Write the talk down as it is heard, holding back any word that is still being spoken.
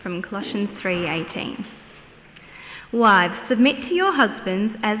From Colossians 3:18. Wives, submit to your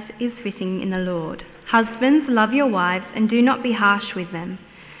husbands as is fitting in the Lord. Husbands, love your wives and do not be harsh with them.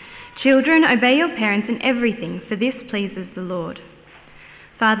 Children, obey your parents in everything, for this pleases the Lord.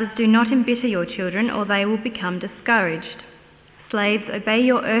 Fathers, do not embitter your children, or they will become discouraged. Slaves, obey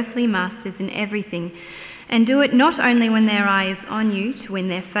your earthly masters in everything, and do it not only when their eye is on you to win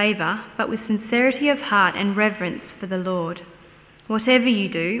their favour, but with sincerity of heart and reverence for the Lord. Whatever you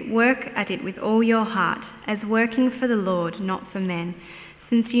do, work at it with all your heart, as working for the Lord, not for men,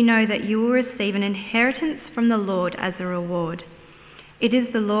 since you know that you will receive an inheritance from the Lord as a reward. It is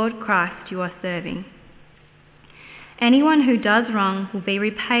the Lord Christ you are serving. Anyone who does wrong will be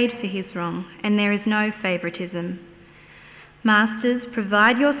repaid for his wrong, and there is no favouritism. Masters,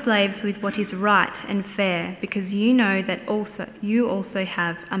 provide your slaves with what is right and fair, because you know that you also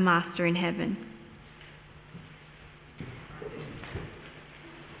have a master in heaven.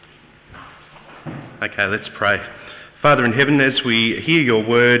 Okay, let's pray. Father in heaven, as we hear your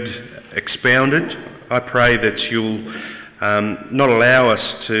word expounded, I pray that you'll not allow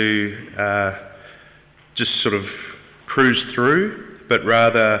us to just sort of cruise through, but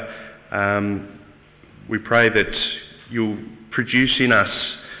rather we pray that you'll produce in us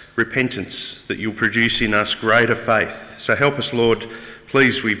repentance, that you'll produce in us greater faith. So help us, Lord,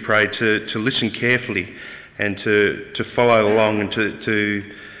 please, we pray, to listen carefully and to follow along and to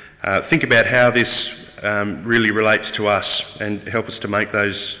think about how this really relates to us, and help us to make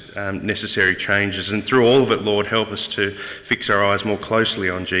those necessary changes. And through all of it, Lord, help us to fix our eyes more closely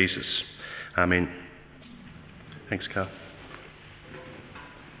on Jesus. Amen. Thanks, Carl.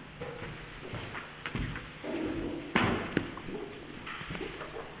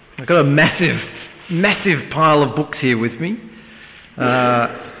 I've got a massive pile of books here with me.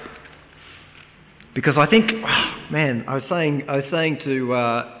 Because I think, I was saying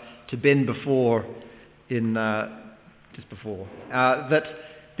to Ben before, that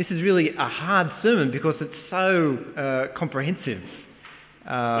this is really a hard sermon because it's so comprehensive.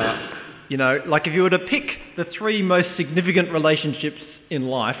 Like if you were to pick the three most significant relationships in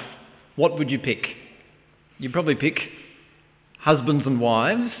life, what would you pick? You'd probably pick husbands and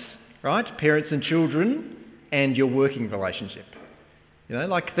wives, right? Parents and children, and your working relationship.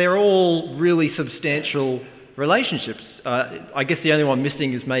 They're all really substantial relationships. I guess the only one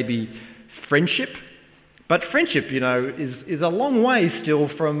missing is maybe friendship. But friendship, is a long way still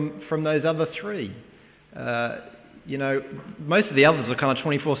from those other three. Most of the others are kind of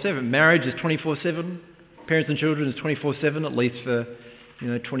 24/7. Marriage is 24/7. Parents and children is 24/7, at least for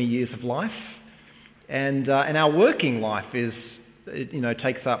 20 years of life. And our working life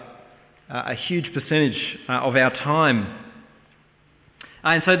takes up a huge percentage of our time.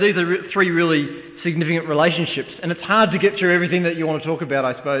 And so these are three really significant relationships. And it's hard to get through everything that you want to talk about,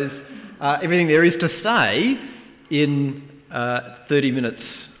 I suppose, everything there is to say in 30 minutes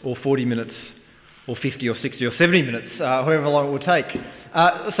or 40 minutes or 50 or 60 or 70 minutes, however long it will take.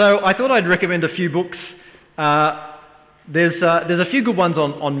 So I thought I'd recommend a few books. There's a few good ones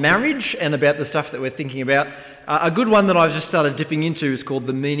on marriage and about the stuff that we're thinking about. A good one that I've just started dipping into is called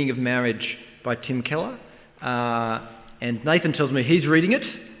The Meaning of Marriage by Tim Keller. And Nathan tells me he's reading it,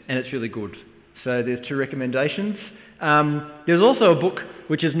 and it's really good. So there's two recommendations. There's also a book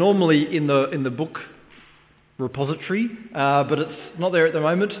which is normally in the book repository, but it's not there at the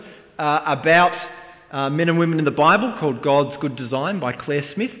moment, about men and women in the Bible, called God's Good Design by Claire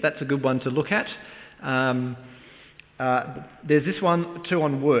Smith. That's a good one to look at. There's this one too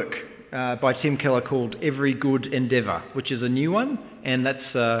on work by Tim Keller called Every Good Endeavour, which is a new one, and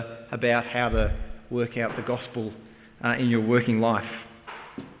that's about how to work out the gospel in your working life.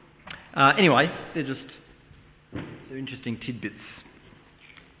 Anyway, they're interesting tidbits.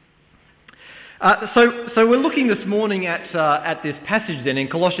 So we're looking this morning at this passage then in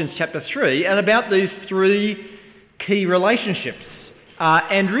Colossians chapter 3, and about these three key relationships,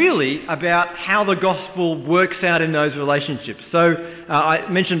 and really about how the gospel works out in those relationships. So I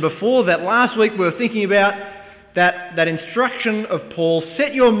mentioned before that last week we were thinking about that instruction of Paul: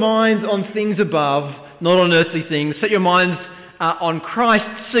 set your minds on things above, not on earthly things. Set your minds on Christ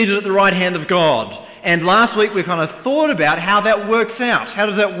seated at the right hand of God. And last week we kind of thought about how that works out. How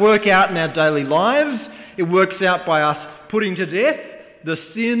does that work out in our daily lives? It works out by us putting to death the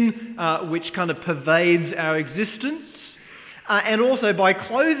sin which kind of pervades our existence, and also by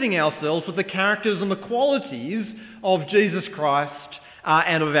clothing ourselves with the characters and the qualities of Jesus Christ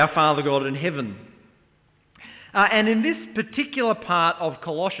and of our Father God in heaven. And in this particular part of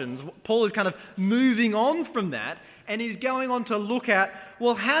Colossians, Paul is kind of moving on from that, and he's going on to look at,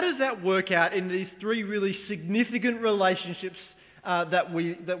 well, how does that work out in these three really significant relationships that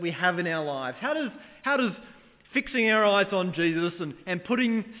we have in our lives? How does fixing our eyes on Jesus and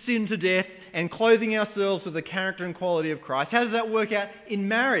putting sin to death and clothing ourselves with the character and quality of Christ, how does that work out in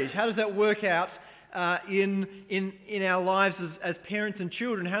marriage? How does that work out in our lives as parents and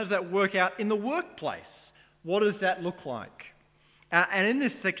children? How does that work out in the workplace? What does that look like? And in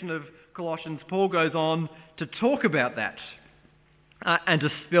this section of Colossians, Paul goes on to talk about that and to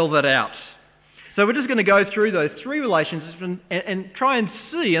spell that out. So we're just going to go through those three relationships and try and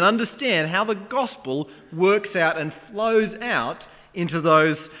see and understand how the gospel works out and flows out into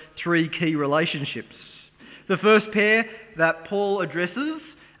those three key relationships. The first pair that Paul addresses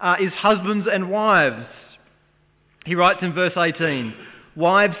is husbands and wives. He writes in verse 18,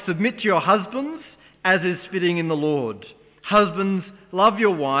 "Wives, submit to your husbands as is fitting in the Lord. Husbands, love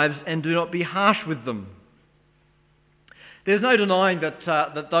your wives and do not be harsh with them." There's no denying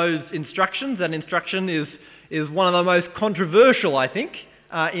that those instructions, that instruction is one of the most controversial, I think,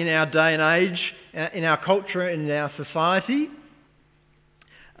 in our day and age, in our culture, in our society.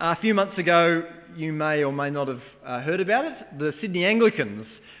 A few months ago, you may or may not have heard about it, the Sydney Anglicans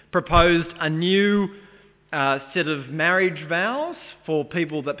proposed a new set of marriage vows for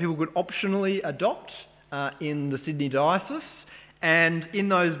people that people could optionally adopt in the Sydney diocese. And in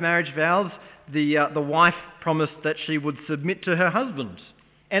those marriage vows, the wife promised that she would submit to her husband.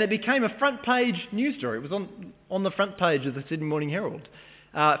 And it became a front page news story. It was on the front page of the Sydney Morning Herald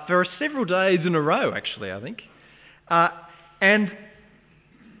for several days in a row, actually, I think.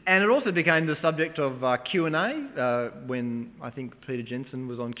 And it also became the subject of Q&A when I think Peter Jensen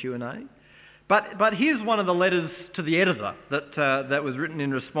was on Q&A. But here's one of the letters to the editor that was written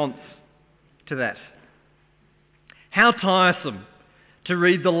in response to that. "How tiresome to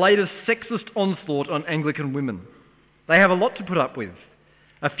read the latest sexist onslaught on Anglican women. They have a lot to put up with.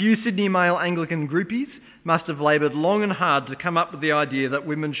 A few Sydney male Anglican groupies must have laboured long and hard to come up with the idea that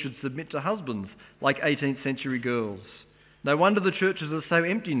women should submit to husbands like 18th century girls. No wonder the churches are so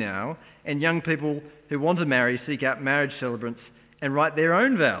empty now, and young people who want to marry seek out marriage celebrants and write their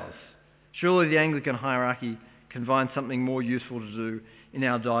own vows. Surely the Anglican hierarchy can find something more useful to do in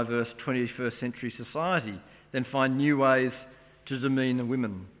our diverse 21st century society than find new ways to demean the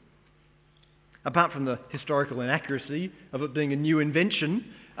women." Apart from the historical inaccuracy of it being a new invention,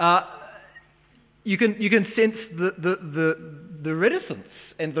 you can sense the reticence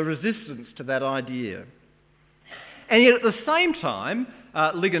and the resistance to that idea. And yet at the same time,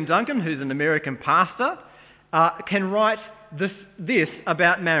 Ligon Duncan, who's an American pastor, can write this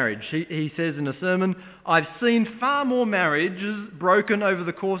about marriage. He says in a sermon, "I've seen far more marriages broken over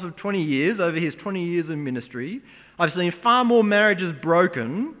the course of 20 years, over his 20 years in ministry. I've seen far more marriages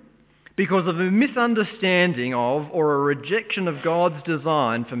broken because of a misunderstanding of or a rejection of God's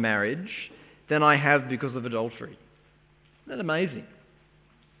design for marriage than I have because of adultery." Isn't that amazing?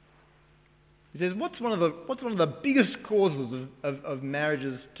 He says, what's one of the biggest causes of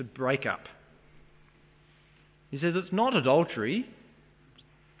marriages to break up? He says it's not adultery.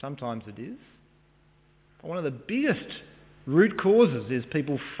 Sometimes it is. But one of the biggest root causes is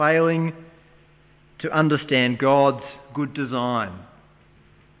people failing to understand God's good design.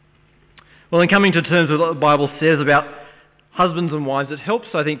 Well, in coming to terms with what the Bible says about husbands and wives, it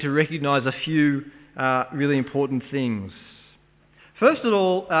helps, I think, to recognise a few really important things. First of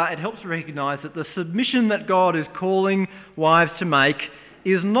all, it helps to recognise that the submission that God is calling wives to make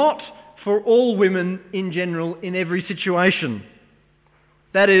is not for all women in general in every situation.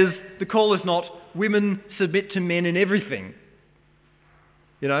 That is, the call is not women submit to men in everything.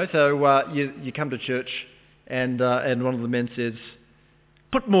 You know, so you come to church and one of the men says,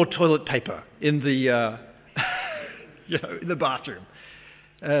 "Put more toilet paper in the in the bathroom."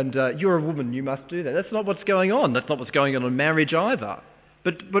 And you're a woman, you must do that. That's not what's going on. That's not what's going on in marriage either.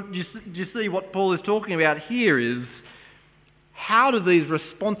 But you see what Paul is talking about here is how do these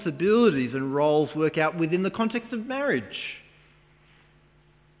responsibilities and roles work out within the context of marriage?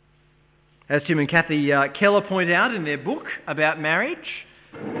 As Tim and Kathy Keller point out in their book about marriage,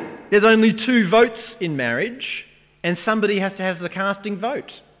 there's only 2 votes in marriage, and somebody has to have the casting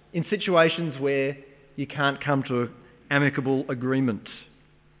vote in situations where you can't come to an amicable agreement.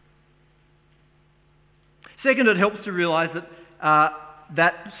 Second, it helps to realise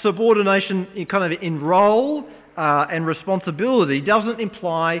that subordination in role and responsibility doesn't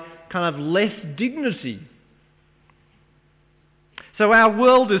imply kind of less dignity. So our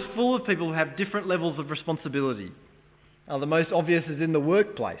world is full of people who have different levels of responsibility. The most obvious is in the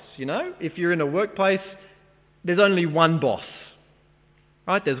workplace, you know. If you're in a workplace, there's only one boss,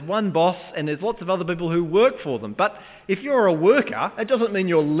 right? There's one boss and there's lots of other people who work for them. But if you're a worker, it doesn't mean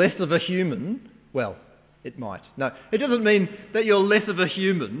you're less of a human. Well, It might. No, it doesn't mean that you're less of a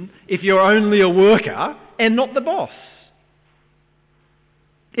human if you're only a worker and not the boss.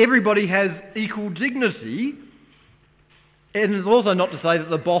 Everybody has equal dignity, and it's also not to say that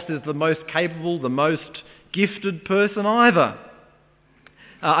the boss is the most capable, the most gifted person either.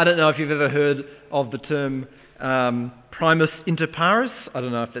 I don't know if you've ever heard of the term primus inter pares. I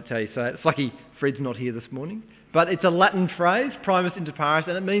don't know if that's how you say it. It's lucky Fred's not here this morning. But it's a Latin phrase, primus inter pares,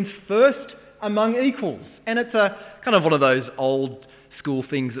 and it means first among equals. And it's a kind of one of those old school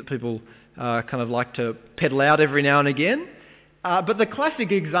things that people kind of like to peddle out every now and again. But the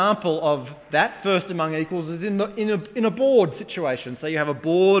classic example of that, first among equals, is in a board situation. So you have a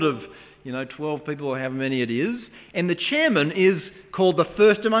board of 12 people or however many it is, and the chairman is called the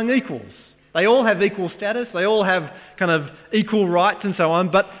first among equals. They all have equal status, they all have kind of equal rights and so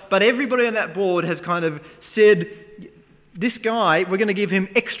on, but everybody on that board has kind of said, this guy, we're going to give him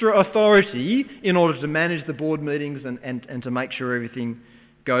extra authority in order to manage the board meetings and to make sure everything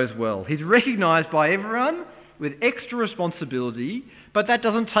goes well. He's recognised by everyone with extra responsibility, but that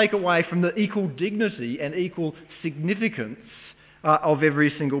doesn't take away from the equal dignity and equal significance of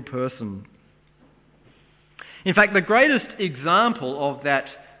every single person. In fact, the greatest example of that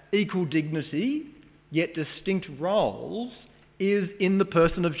equal dignity, yet distinct roles, is in the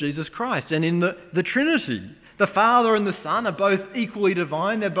person of Jesus Christ and in the Trinity. The Father and the Son are both equally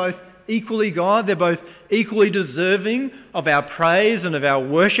divine, they're both equally God, they're both equally deserving of our praise and of our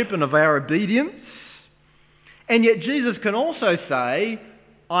worship and of our obedience. And yet Jesus can also say,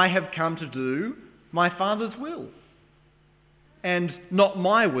 I have come to do my Father's will. And not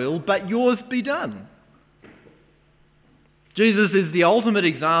my will, but yours be done. Jesus is the ultimate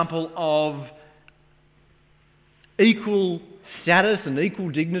example of equal status and equal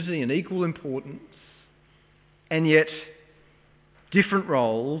dignity and equal importance, and yet different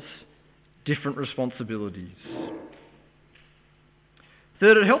roles, different responsibilities.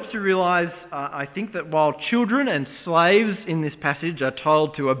 Third, it helps to realise, I think, that while children and slaves in this passage are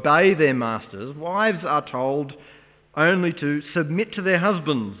told to obey their masters, wives are told only to submit to their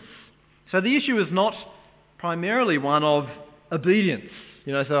husbands. So the issue is not primarily one of obedience.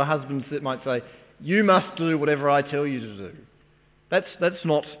 So a husband might say, you must do whatever I tell you to do. That's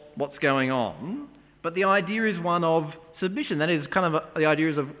not what's going on. But the idea is one of submission. That is kind of the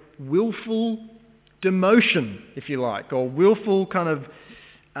idea is of willful demotion, if you like, or willful kind of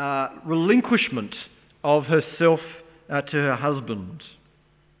relinquishment of herself to her husband.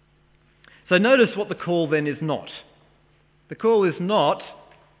 So notice what the call then is not. The call is not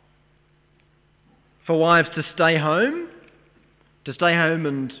for wives to stay home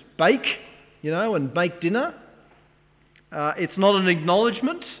and bake, and bake dinner. It's not an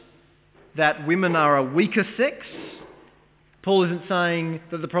acknowledgement that women are a weaker sex. Paul isn't saying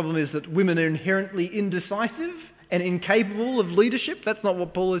that the problem is that women are inherently indecisive and incapable of leadership. That's not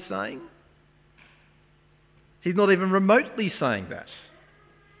what Paul is saying. He's not even remotely saying that.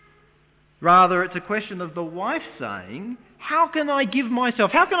 Rather, it's a question of the wife saying, how can I give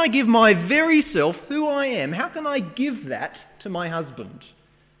myself, how can I give my very self, who I am, how can I give that to my husband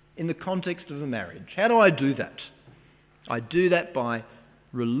in the context of a marriage? How do I do that? I do that by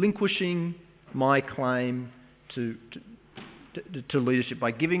relinquishing my claim to leadership,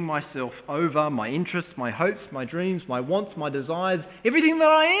 by giving myself over, my interests, my hopes, my dreams, my wants, my desires, everything that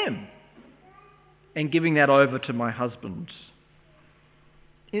I am, and giving that over to my husband.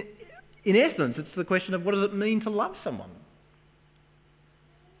 In essence, it's the question of what does it mean to love someone?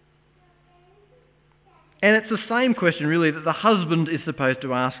 And it's the same question, really, that the husband is supposed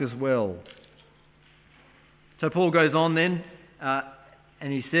to ask as well. So Paul goes on then,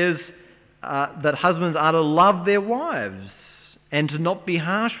 and he says that husbands are to love their wives and to not be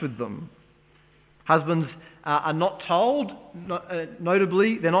harsh with them. Husbands are not told,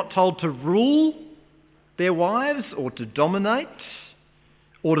 notably, they're not told to rule their wives or to dominate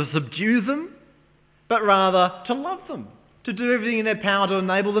or to subdue them, but rather to love them, to do everything in their power to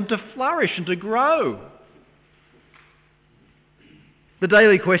enable them to flourish and to grow. The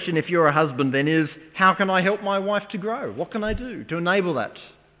daily question, if you're a husband, then is, how can I help my wife to grow? What can I do to enable that?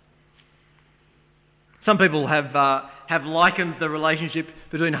 Some people have likened the relationship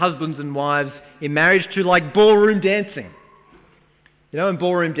between husbands and wives in marriage to like ballroom dancing. In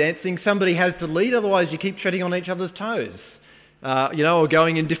ballroom dancing, somebody has to lead, otherwise you keep treading on each other's toes, or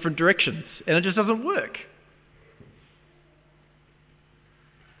going in different directions, and it just doesn't work.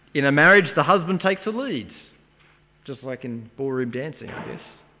 In a marriage, the husband takes the lead, just like in ballroom dancing, I guess.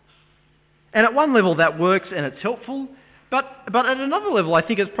 And at one level that works and it's helpful, but at another level I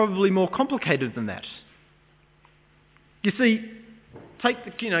think it's probably more complicated than that. You see,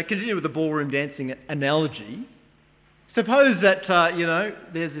 continue with the ballroom dancing analogy. Suppose that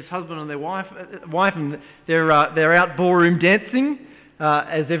there's this husband and their wife, and they're out ballroom dancing,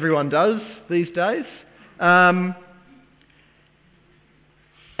 as everyone does these days. And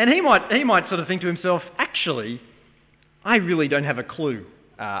he might sort of think to himself, actually, I really don't have a clue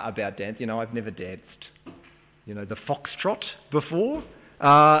about dance. I've never danced, the foxtrot before.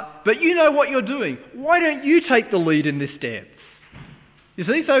 But you know what you're doing. Why don't you take the lead in this dance? You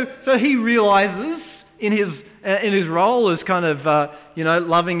see, so he realises in his role as kind of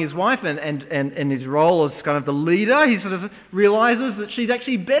loving his wife and his role as kind of the leader, he sort of realises that she's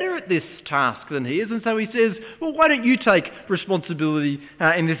actually better at this task than he is, and so he says, well, why don't you take responsibility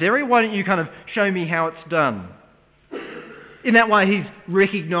in this area? Why don't you kind of show me how it's done? In that way, he's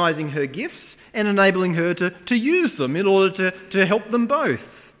recognising her gifts and enabling her to use them in order to help them both.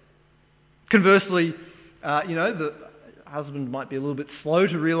 Conversely, the husband might be a little bit slow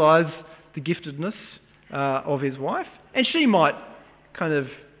to realise the giftedness of his wife, and she might kind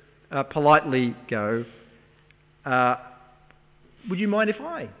of politely go, would you mind if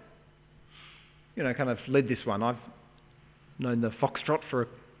I, kind of led this one? I've known the foxtrot for a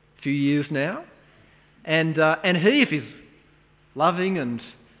few years now, and he, if he's loving and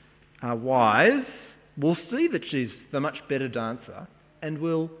wise, will see that she's the much better dancer and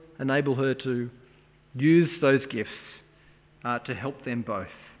will enable her to use those gifts to help them both.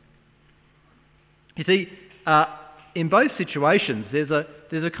 You see, in both situations, there's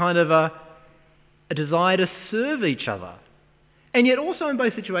a kind of a desire to serve each other. And yet also in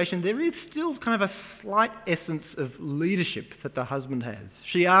both situations, there is still kind of a slight essence of leadership that the husband has.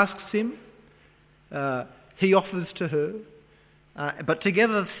 She asks him, he offers to her, but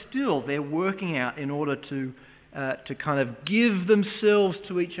together still they're working out in order to kind of give themselves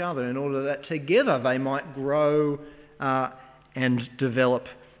to each other in order that together they might grow and develop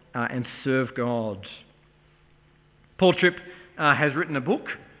and serve God. Paul Tripp has written a book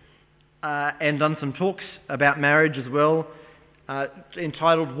and done some talks about marriage as well,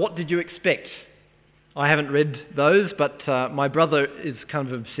 entitled What Did You Expect? I haven't read those, but my brother is kind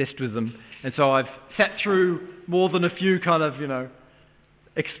of obsessed with them, and so I've sat through more than a few kind of,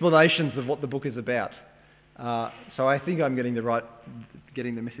 explanations of what the book is about. So I think I'm getting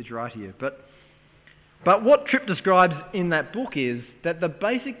the message right here. But what Tripp describes in that book is that the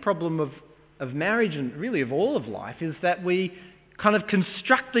basic problem of marriage and really of all of life is that we kind of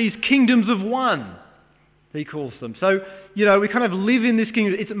construct these kingdoms of one, he calls them. So, we kind of live in this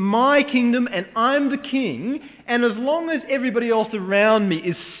kingdom. It's my kingdom and I'm the king, and as long as everybody else around me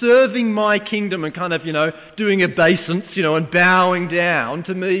is serving my kingdom and kind of, doing obeisance, and bowing down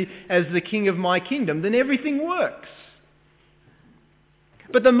to me as the king of my kingdom, then everything works.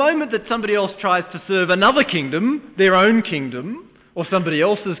 But the moment that somebody else tries to serve another kingdom, their own kingdom, or somebody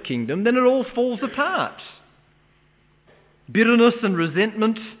else's kingdom, then it all falls apart. Bitterness and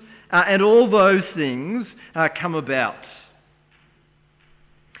resentment and all those things come about.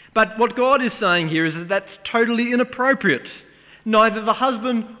 But what God is saying here is that that's totally inappropriate. Neither the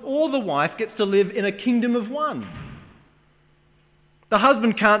husband or the wife gets to live in a kingdom of one. The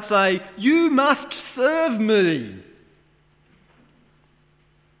husband can't say, you must serve me.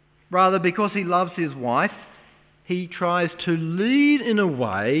 Rather, because he loves his wife, he tries to lead in a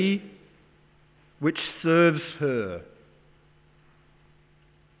way which serves her.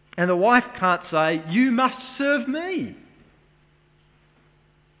 And the wife can't say, you must serve me.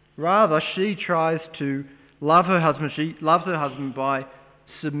 Rather, she tries to love her husband. She loves her husband by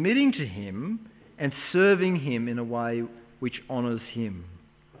submitting to him and serving him in a way which honours him.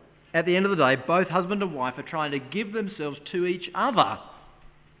 At the end of the day, both husband and wife are trying to give themselves to each other.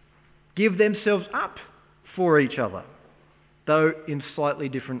 Give themselves up for each other, though in slightly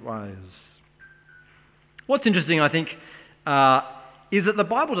different ways. What's interesting, I think, is that the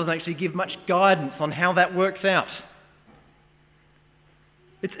Bible doesn't actually give much guidance on how that works out.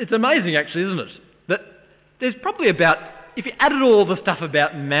 It's amazing, actually, isn't it? That there's probably about, if you added all the stuff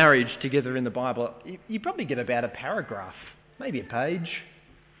about marriage together in the Bible, you probably get about a paragraph, maybe a page.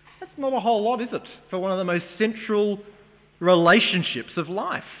 That's not a whole lot, is it, for one of the most central relationships of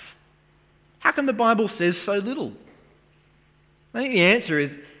life? How come the Bible says so little? I think the answer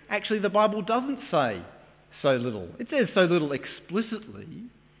is, actually, the Bible doesn't say so little. It says so little explicitly,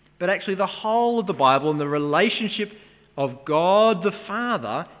 but actually the whole of the Bible and the relationship of God the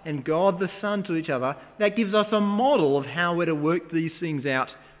Father and God the Son to each other, that gives us a model of how we're to work these things out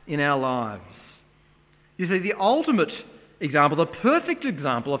in our lives. You see, the ultimate example, the perfect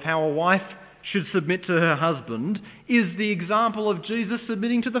example of how a wife should submit to her husband is the example of Jesus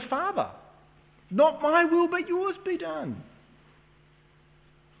submitting to the Father. Not my will, but yours be done.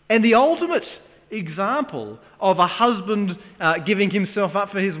 And the ultimate example of a husband giving himself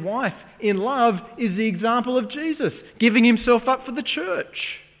up for his wife in love is the example of Jesus, giving himself up for the church.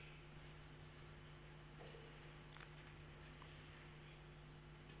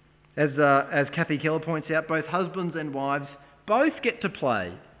 As Kathy Keller points out, both husbands and wives both get to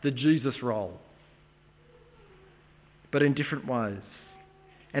play the Jesus role, but in different ways.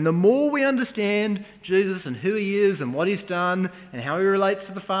 And the more we understand Jesus and who he is and what he's done and how he relates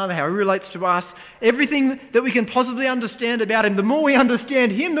to the Father, how he relates to us, everything that we can possibly understand about him, the more we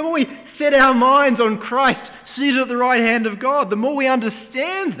understand him, the more we set our minds on Christ seated at the right hand of God, the more we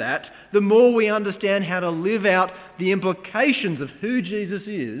understand that, the more we understand how to live out the implications of who Jesus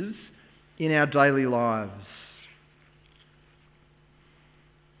is in our daily lives.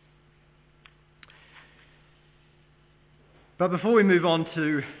 But before we move on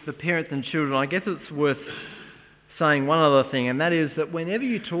to the parents and children, I guess it's worth saying one other thing, and that is that whenever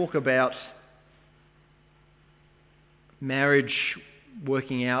you talk about marriage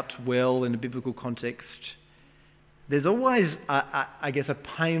working out well in a biblical context, there's always, I guess, a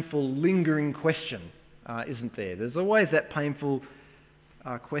painful, lingering question, isn't there? There's always that painful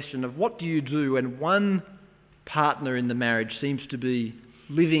question of what do you do when one partner in the marriage seems to be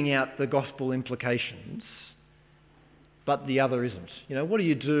living out the gospel implications, but the other isn't. You know, what do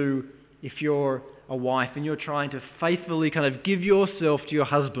you do if you're a wife and you're trying to faithfully kind of give yourself to your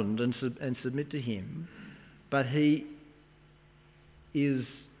husband and submit to him, but he is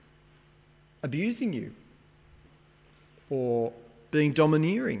abusing you or being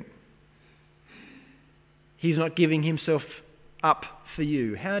domineering? He's not giving himself up for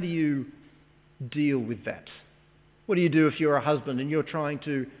you. How do you deal with that? What do you do if you're a husband and you're trying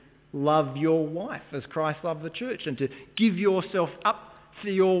to love your wife as Christ loved the church and to give yourself up for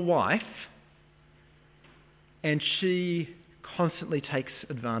your wife, and she constantly takes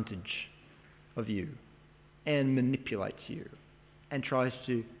advantage of you and manipulates you and tries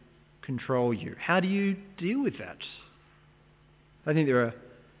to control you? How do you deal with that? I think there are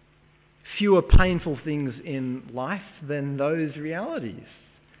fewer painful things in life than those realities.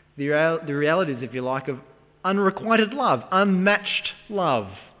 The realities, if you like, of unrequited love, unmatched love,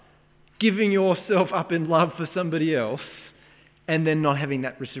 giving yourself up in love for somebody else and then not having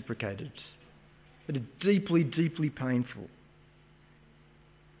that reciprocated. It is deeply, deeply painful.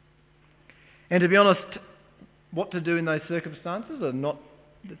 And to be honest, what to do in those circumstances it's not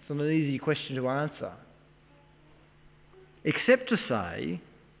an easy question to answer. Except to say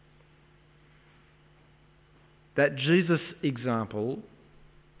that Jesus' example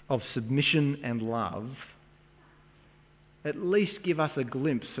of submission and love at least give us a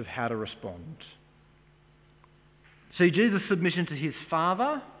glimpse of how to respond. See, Jesus' submission to his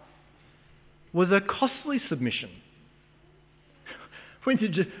Father was a costly submission.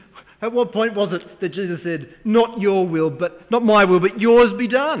 At what point was it that Jesus said, not my will, but yours be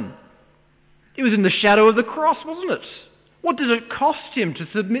done? It was in the shadow of the cross, wasn't it? What did it cost him to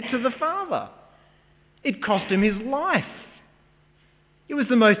submit to the Father? It cost him his life. It was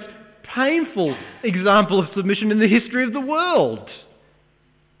the most painful example of submission in the history of the world.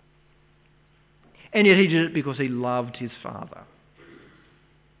 And yet he did it because he loved his Father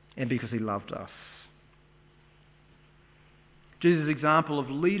and because he loved us. Jesus' example of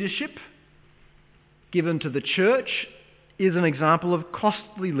leadership given to the church is an example of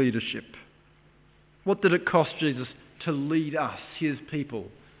costly leadership. What did it cost Jesus to lead us, his people?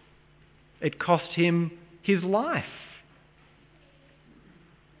 It cost him his life.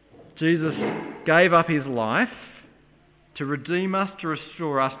 Jesus gave up his life to redeem us, to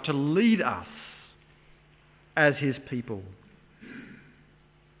restore us, to lead us as his people.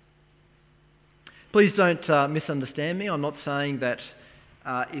 Please don't misunderstand me. I'm not saying that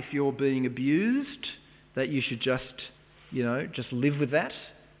if you're being abused that you should just live with that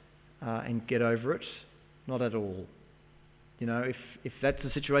and get over it. Not at all. You know, if that's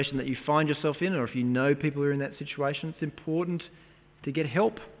the situation that you find yourself in, or if you know people who are in that situation, it's important to get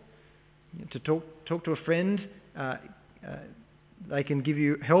help. To talk to a friend. They can give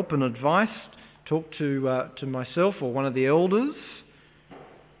you help and advice. Talk to myself or one of the elders.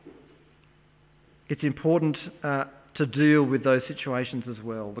 It's important to deal with those situations as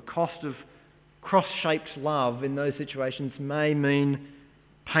well. The cost of cross-shaped love in those situations may mean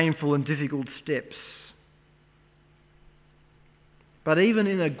painful and difficult steps. But even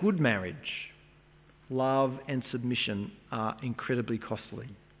in a good marriage, love and submission are incredibly costly.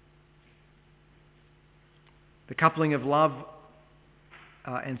 The coupling of love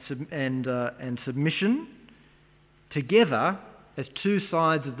and submission together as two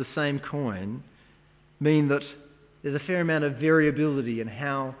sides of the same coin mean that there's a fair amount of variability in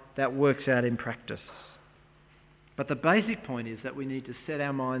how that works out in practice. But the basic point is that we need to set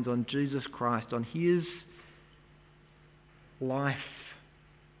our minds on Jesus Christ, on his life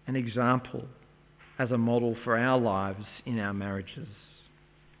and example as a model for our lives in our marriages.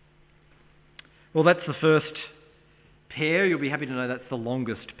 Well, that's the first pair. You'll be happy to know that's the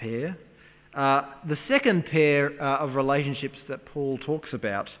longest pair. The second pair of relationships that Paul talks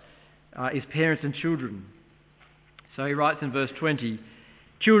about is parents and children. So he writes in verse 20,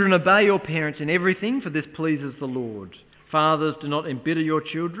 "Children, obey your parents in everything, for this pleases the Lord. Fathers, do not embitter your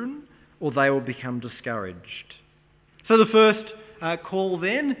children, or they will become discouraged." So the first call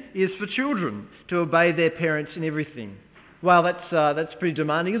then is for children to obey their parents in everything. Well, that's pretty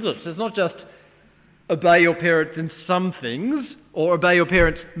demanding, isn't it? So it's not just obey your parents in some things, or obey your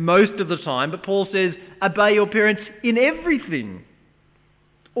parents most of the time, but Paul says, obey your parents in everything,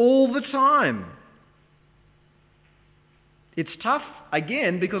 all the time. It's tough,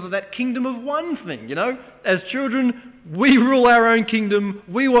 again, because of that kingdom of one thing, you know. As children, we rule our own kingdom,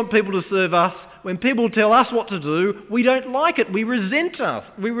 we want people to serve us. When people tell us what to do, we don't like it, we resent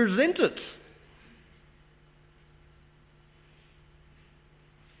it.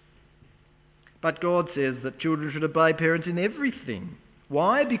 But God says that children should obey parents in everything.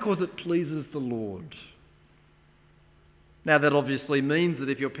 Why? Because it pleases the Lord. Now that obviously means that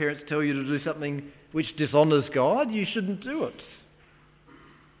if your parents tell you to do something which dishonours God, you shouldn't do it.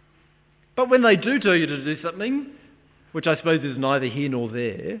 But when they do tell you to do something, which I suppose is neither here nor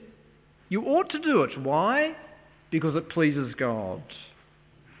there, you ought to do it. Why? Because it pleases God.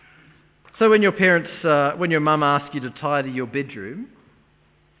 So when your mum asks you to tidy your bedroom,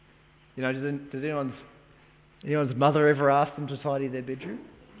 you know, does anyone's mother ever ask them to tidy their bedroom?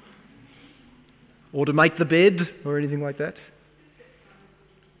 Or to make the bed, or anything like that?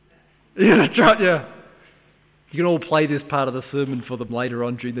 Yeah, that's right, yeah. You can all play this part of the sermon for them later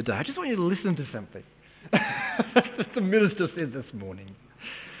on during the day. I just want you to listen to something that the minister said this morning.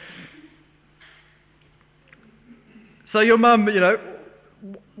 So your mum, you know,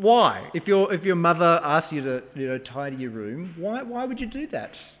 why? If your mother asks you to, you know, tidy your room, why would you do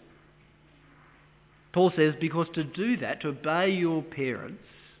that? Paul says because to do that, to obey your parents,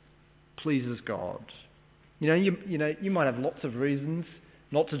 pleases God. You know, you might have lots of reasons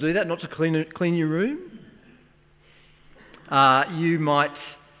not to do that, not to clean your room. You might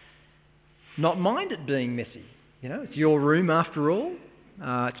not mind it being messy. You know, it's your room after all.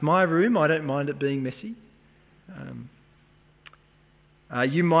 It's my room. I don't mind it being messy.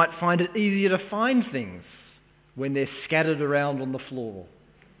 You might find it easier to find things when they're scattered around on the floor.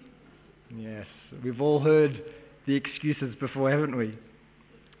 Yes, we've all heard the excuses before, haven't we?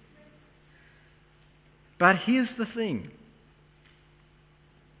 But here's the thing.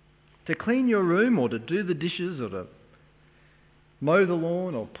 To clean your room, or to do the dishes, or to mow the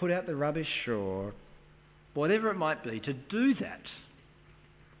lawn, or put out the rubbish, or whatever it might be, to do that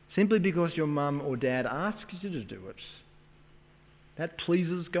simply because your mum or dad asks you to do it, that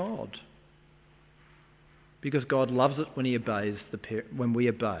pleases God. Because God loves it when when we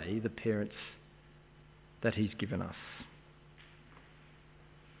obey the parents that he's given us.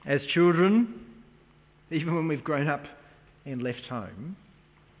 As children, even when we've grown up and left home,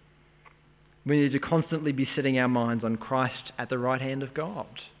 we need to constantly be setting our minds on Christ at the right hand of God.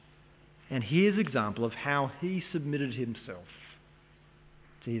 And here's an example of how he submitted himself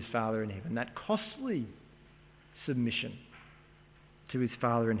to his Father in heaven, that costly submission to his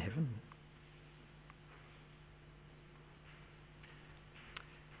Father in heaven.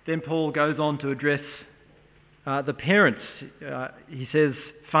 Then Paul goes on to address the parents. He says,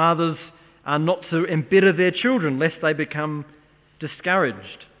 fathers are not to embitter their children lest they become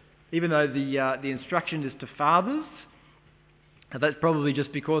discouraged. Even though the instruction is to fathers, that's probably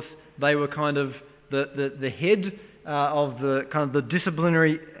just because they were kind of the head of the kind of the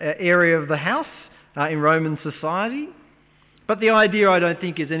disciplinary area of the house in Roman society. But the idea, I don't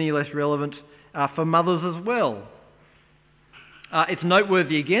think, is any less relevant for mothers as well. It's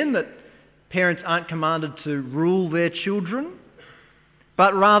noteworthy again that parents aren't commanded to rule their children,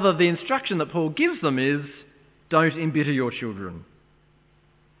 but rather the instruction that Paul gives them is, don't embitter your children.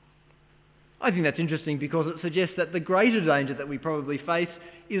 I think that's interesting because it suggests that the greater danger that we probably face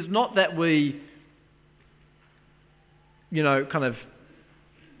is not that we, you know, kind of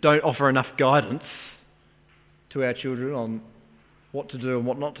don't offer enough guidance to our children on what to do and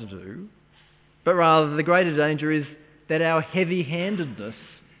what not to do, but rather the greater danger is that our heavy-handedness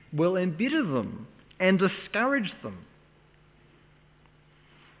will embitter them and discourage them.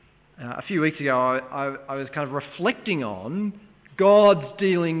 A few weeks ago, I was kind of reflecting on God's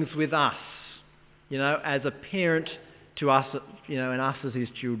dealings with us as a parent to us, and us as his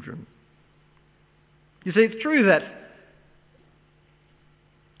children. You see, it's true that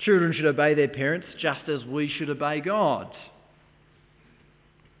children should obey their parents just as we should obey God.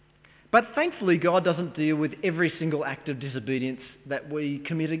 But thankfully, God doesn't deal with every single act of disobedience that we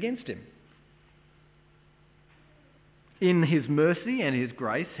commit against him. In his mercy and his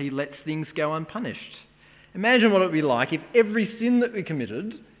grace, he lets things go unpunished. Imagine what it would be like if every sin that we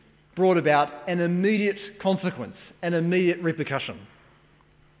committed brought about an immediate consequence, an immediate repercussion.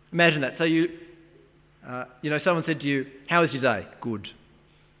 Imagine that. So someone said to you, "How was your day?" "Good."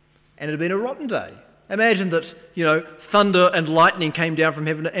 And it had been a rotten day. Imagine that, thunder and lightning came down from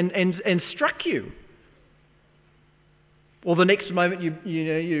heaven and struck you. Or the next moment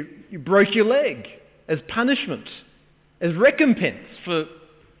you broke your leg as punishment, as recompense for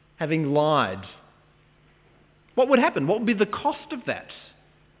having lied. What would happen? What would be the cost of that?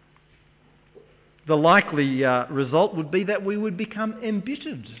 The likely result would be that we would become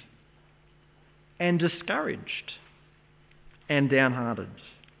embittered and discouraged and downhearted.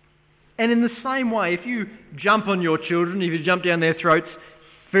 And in the same way, if you jump on your children, if you jump down their throats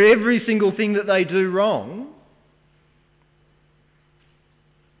for every single thing that they do wrong,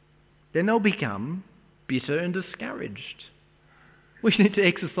 then they'll become bitter and discouraged. We need to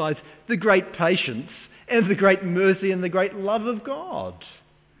exercise the great patience and the great mercy and the great love of God.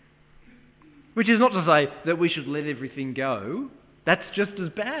 Which is not to say that we should let everything go. That's just as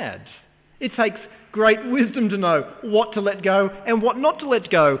bad. It takes great wisdom to know what to let go and what not to let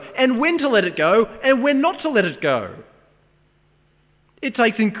go, and when to let it go and when not to let it go. It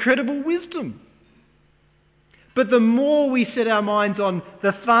takes incredible wisdom. But the more we set our minds on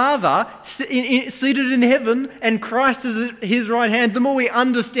the Father seated in heaven and Christ at his right hand, the more we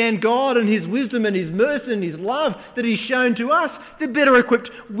understand God and his wisdom and his mercy and his love that he's shown to us, the better equipped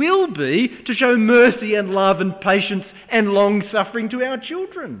we'll be to show mercy and love and patience and long-suffering to our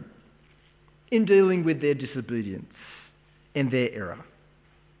children in dealing with their disobedience and their error.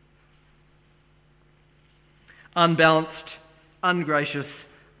 Unbalanced, ungracious,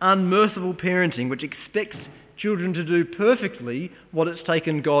 unmerciful parenting, which expects children to do perfectly what it's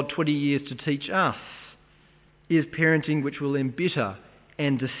taken God 20 years to teach us, is parenting which will embitter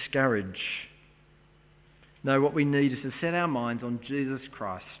and discourage. No, what we need is to set our minds on Jesus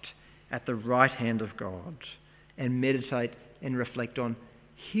Christ at the right hand of God and meditate and reflect on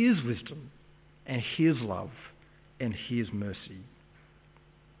his wisdom and his love and his mercy.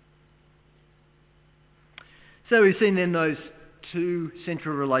 So we've seen then those two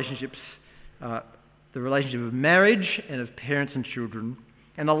central relationships, the relationship of marriage and of parents and children.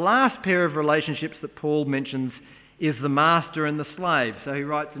 And the last pair of relationships that Paul mentions is the master and the slave. So he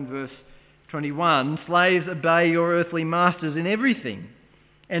writes in verse 21, "Slaves, obey your earthly masters in everything,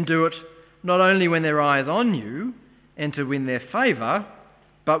 and do it not only when their eye is on you and to win their favour,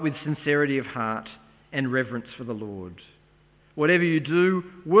 but with sincerity of heart and reverence for the Lord. Whatever you do,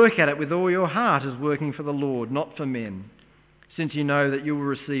 work at it with all your heart as working for the Lord, not for men, since you know that you will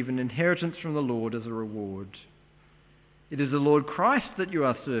receive an inheritance from the Lord as a reward. It is the Lord Christ that you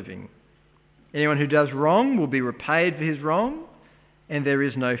are serving. Anyone who does wrong will be repaid for his wrong, and there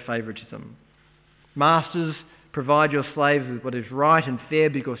is no favouritism. Masters, provide your slaves with what is right and fair,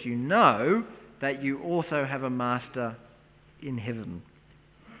 because you know that you also have a master in heaven."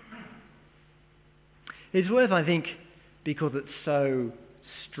 It's worth, I think, because it's so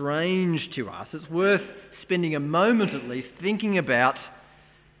strange to us, it's worth spending a moment at least thinking about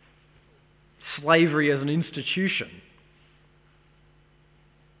slavery as an institution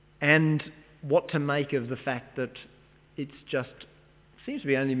and what to make of the fact that it's just seems to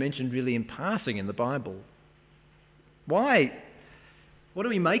be only mentioned really in passing in the Bible. Why? What do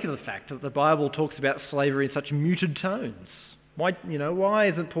we make of the fact that the Bible talks about slavery in such muted tones? Why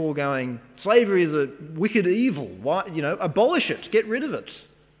isn't Paul going, slavery is a wicked evil? Why, abolish it, get rid of it?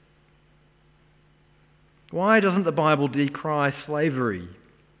 Why doesn't the Bible decry slavery?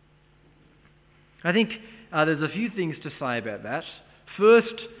 I think there's a few things to say about that.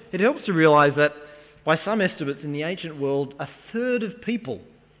 First, it helps to realise that by some estimates in the ancient world, a third of people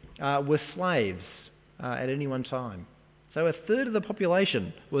were slaves at any one time. So a third of the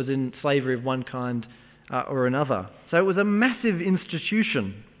population was in slavery of one kind or another. So it was a massive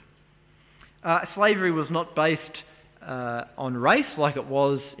institution. Slavery was not based on race like it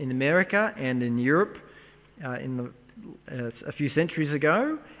was in America and in Europe a few centuries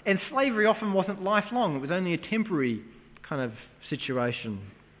ago. And slavery often wasn't lifelong. It was only a temporary kind of situation.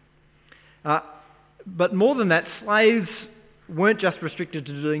 But more than that, slaves weren't just restricted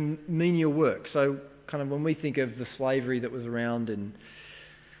to doing menial work. So kind of when we think of the slavery that was around in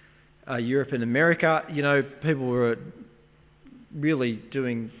Europe and America, people were really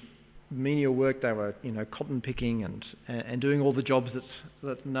doing menial work. They were, cotton picking and doing all the jobs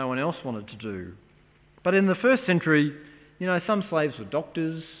that no one else wanted to do. But in the first century, some slaves were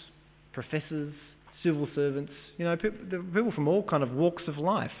doctors, professors, civil servants, people from all kind of walks of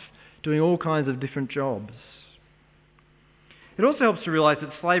life, doing all kinds of different jobs. It also helps to realise that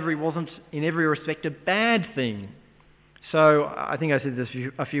slavery wasn't in every respect a bad thing. So I think I said this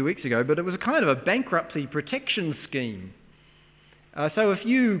a few weeks ago, but it was a kind of a bankruptcy protection scheme. So if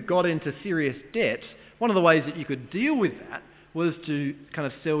you got into serious debt, one of the ways that you could deal with that was to kind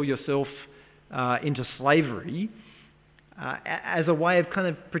of sell yourself into slavery as a way of kind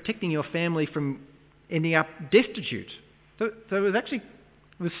of protecting your family from ending up destitute. So it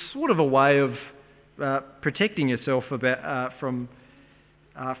was sort of a way of protecting yourself from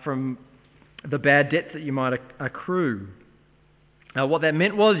the bad debts that you might accrue. What that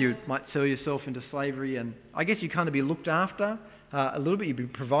meant was you might sell yourself into slavery, and I guess you'd kind of be looked after a little bit, you'd be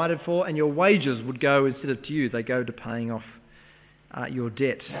provided for, and your wages would go, instead of to you, they go to paying off your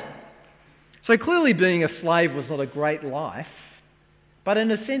debt. So clearly being a slave was not a great life, but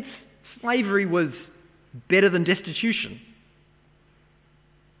in a sense, slavery was better than destitution.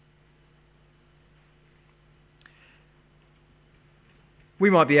 We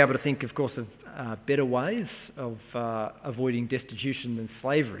might be able to think, of course, of better ways of avoiding destitution than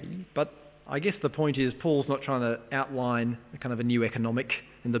slavery, but I guess the point is Paul's not trying to outline a kind of a new economic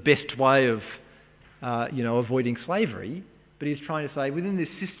and the best way of avoiding slavery, but he's trying to say within this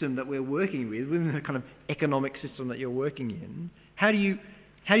system that we're working with, within the kind of economic system that you're working in, how do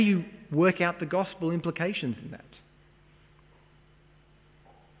you work out the gospel implications in that?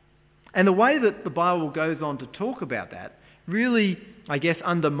 And the way that the Bible goes on to talk about that really, I guess,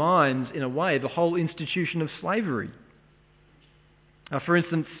 undermines, in a way, the whole institution of slavery. For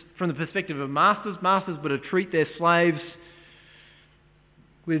instance, from the perspective of masters were to treat their slaves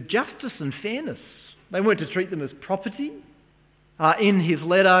with justice and fairness. They weren't to treat them as property. In his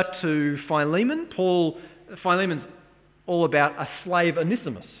letter to Philemon, Philemon's all about a slave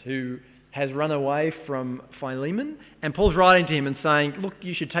Onesimus who has run away from Philemon, and Paul's writing to him and saying, look,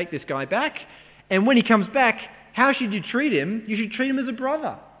 you should take this guy back, and when he comes back, how should you treat him? You should treat him as a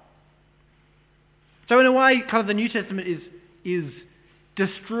brother. So in a way, kind of the New Testament is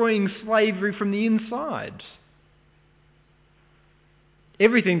destroying slavery from the inside.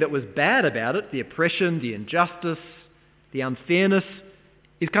 Everything that was bad about it, the oppression, the injustice, the unfairness,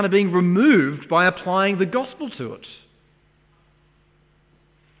 is kind of being removed by applying the gospel to it.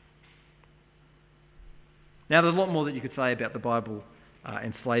 Now, there's a lot more that you could say about the Bible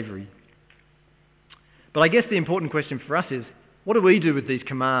and slavery. But I guess the important question for us is, what do we do with these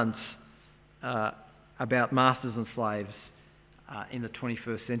commands about masters and slaves in the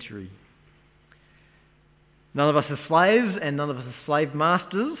 21st century? None of us are slaves and none of us are slave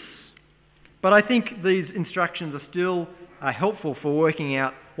masters, but I think these instructions are still helpful for working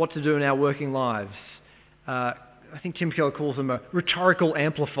out what to do in our working lives. I think Tim Keller calls them a rhetorical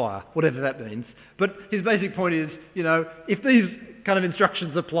amplifier, whatever that means. But his basic point is, if these kind of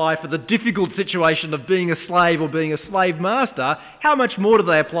instructions apply for the difficult situation of being a slave or being a slave master, how much more do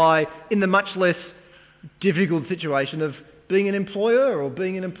they apply in the much less difficult situation of being an employer or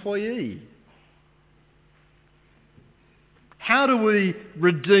being an employee? How do we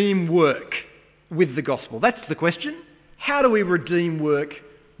redeem work with the gospel? That's the question. How do we redeem work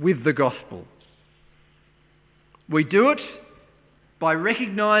with the gospel? We do it by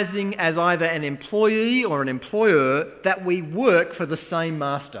recognising as either an employee or an employer that we work for the same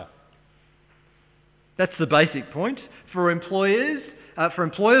master. That's the basic point. For employers,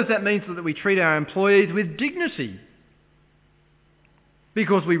 that means that we treat our employees with dignity,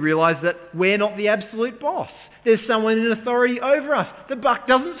 because we realise that we're not the absolute boss. There's someone in authority over us. The buck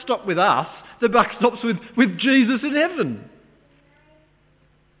doesn't stop with us. The buck stops with Jesus in heaven.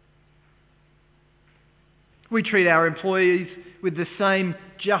 We treat our employees with the same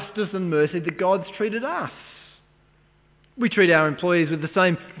justice and mercy that God's treated us. We treat our employees with the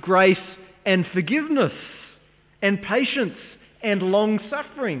same grace and forgiveness and patience and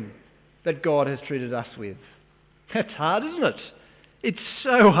long-suffering that God has treated us with. That's hard, isn't it? It's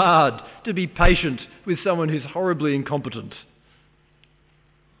so hard to be patient with someone who's horribly incompetent.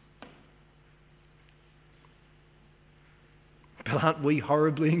 But aren't we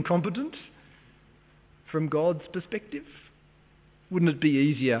horribly incompetent from God's perspective? Wouldn't it be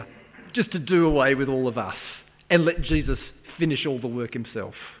easier just to do away with all of us and let Jesus finish all the work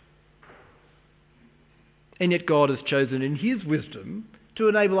himself? And yet God has chosen in his wisdom to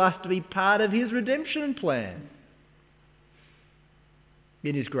enable us to be part of his redemption plan.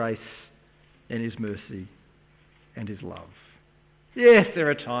 in his grace and his mercy and his love. Yes, there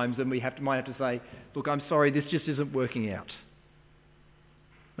are times when we might have to say, look, I'm sorry, this just isn't working out.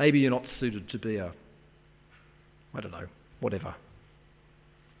 Maybe you're not suited to be whatever.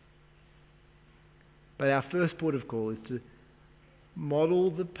 But our first port of call is to model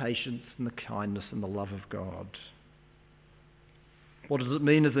the patience and the kindness and the love of God. What does it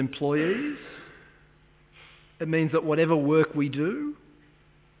mean as employees? It means that whatever work we do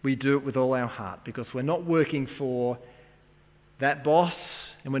it with all our heart, because we're not working for that boss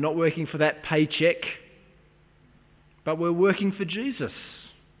and we're not working for that paycheck, but we're working for Jesus.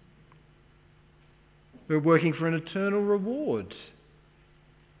 We're working for an eternal reward.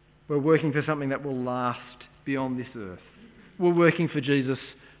 We're working for something that will last beyond this earth. We're working for Jesus,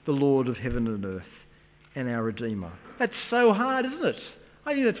 the Lord of heaven and earth, and our Redeemer. That's so hard, isn't it?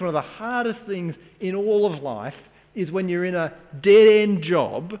 I think that's one of the hardest things in all of life, is when you're in a dead-end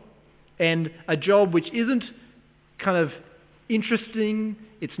job, and a job which isn't kind of interesting,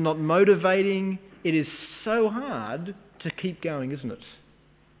 it's not motivating. It is so hard to keep going, isn't it?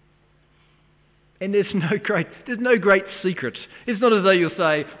 And there's no great secret. It's not as though you'll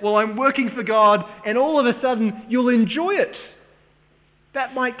say, well, I'm working for God, and all of a sudden you'll enjoy it.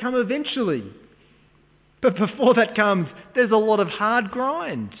 That might come eventually. But before that comes, there's a lot of hard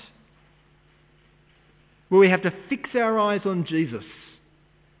grind, where we have to fix our eyes on Jesus,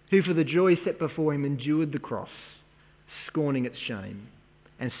 who for the joy set before him endured the cross, scorning its shame,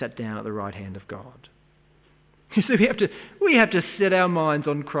 and sat down at the right hand of God. You see, we have to set our minds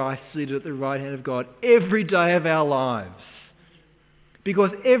on Christ seated at the right hand of God every day of our lives.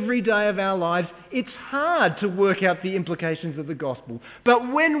 Because every day of our lives, it's hard to work out the implications of the gospel.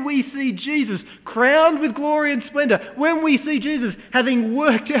 But when we see Jesus crowned with glory and splendour, when we see Jesus having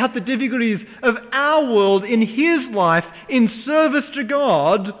worked out the difficulties of our world in his life in service to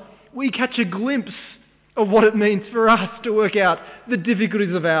God, we catch a glimpse of what it means for us to work out the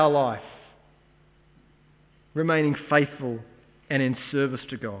difficulties of our life, remaining faithful and in service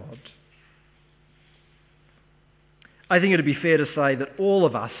to God. I think it would be fair to say that all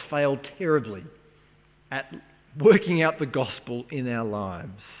of us fail terribly at working out the gospel in our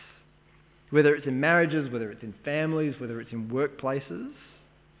lives, whether it's in marriages, whether it's in families, whether it's in workplaces.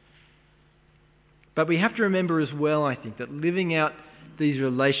 But we have to remember as well, I think, that living out these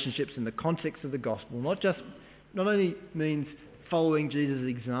relationships in the context of the gospel not only means following Jesus'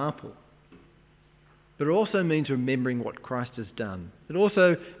 example, but it also means remembering what Christ has done. It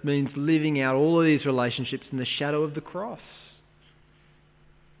also means living out all of these relationships in the shadow of the cross.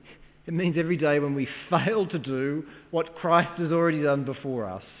 It means every day when we fail to do what Christ has already done before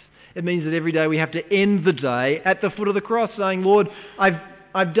us. It means that every day we have to end the day at the foot of the cross saying, Lord,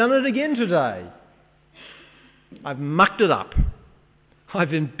 I've done it again today. I've mucked it up.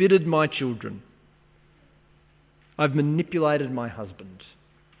 I've embittered my children. I've manipulated my husband.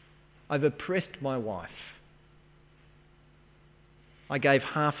 I've oppressed my wife. I gave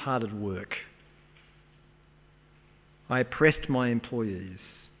half-hearted work. I oppressed my employees.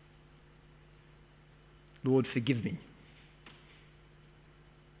 Lord, forgive me.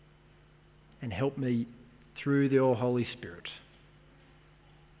 And help me through your Holy Spirit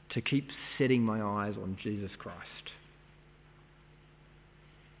to keep setting my eyes on Jesus Christ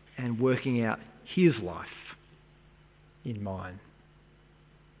and working out his life in mine.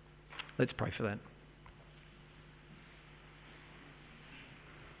 Let's pray for that.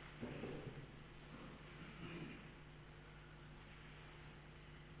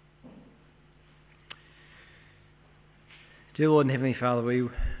 Dear Lord and Heavenly Father, we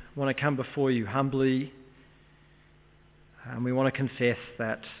want to come before you humbly, and we want to confess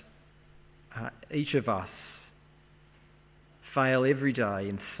that each of us fail every day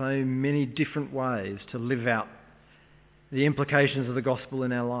in so many different ways to live out the implications of the gospel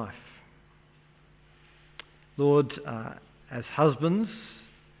in our life. Lord, as husbands,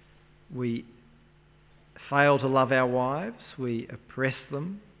 we fail to love our wives, we oppress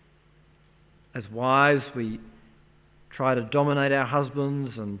them. As wives, we try to dominate our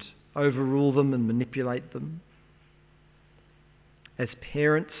husbands and overrule them and manipulate them. As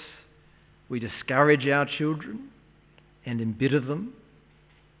parents, we discourage our children and embitter them.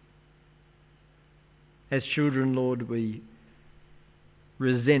 As children, Lord, we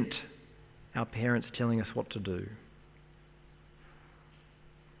resent our parents telling us what to do.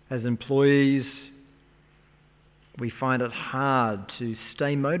 As employees, we find it hard to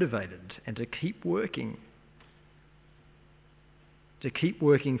stay motivated and to keep working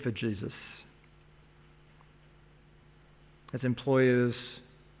for Jesus. As employers,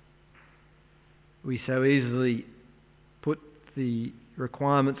 we so easily put the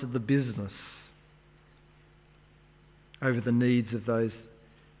requirements of the business over the needs of those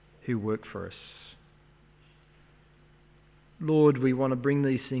who work for us. Lord, we want to bring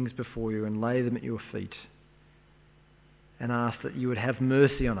these things before you and lay them at your feet and ask that you would have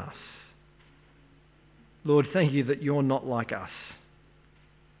mercy on us. Lord, thank you that you're not like us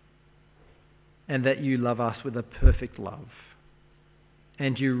and that you love us with a perfect love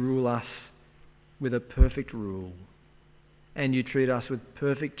and you rule us with a perfect rule and you treat us with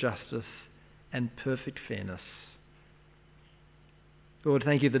perfect justice and perfect fairness. Lord,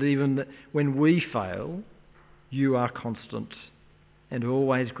 thank you that even when we fail, you are constant and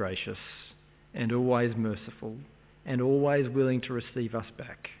always gracious and always merciful and always willing to receive us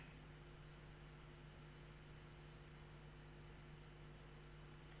back.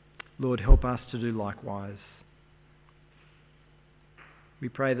 Lord, help us to do likewise. We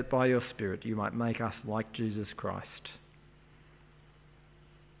pray that by your Spirit you might make us like Jesus Christ,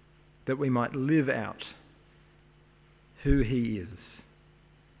 that we might live out who he is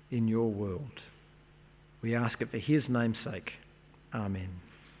in your world. We ask it for his name's sake. Amen.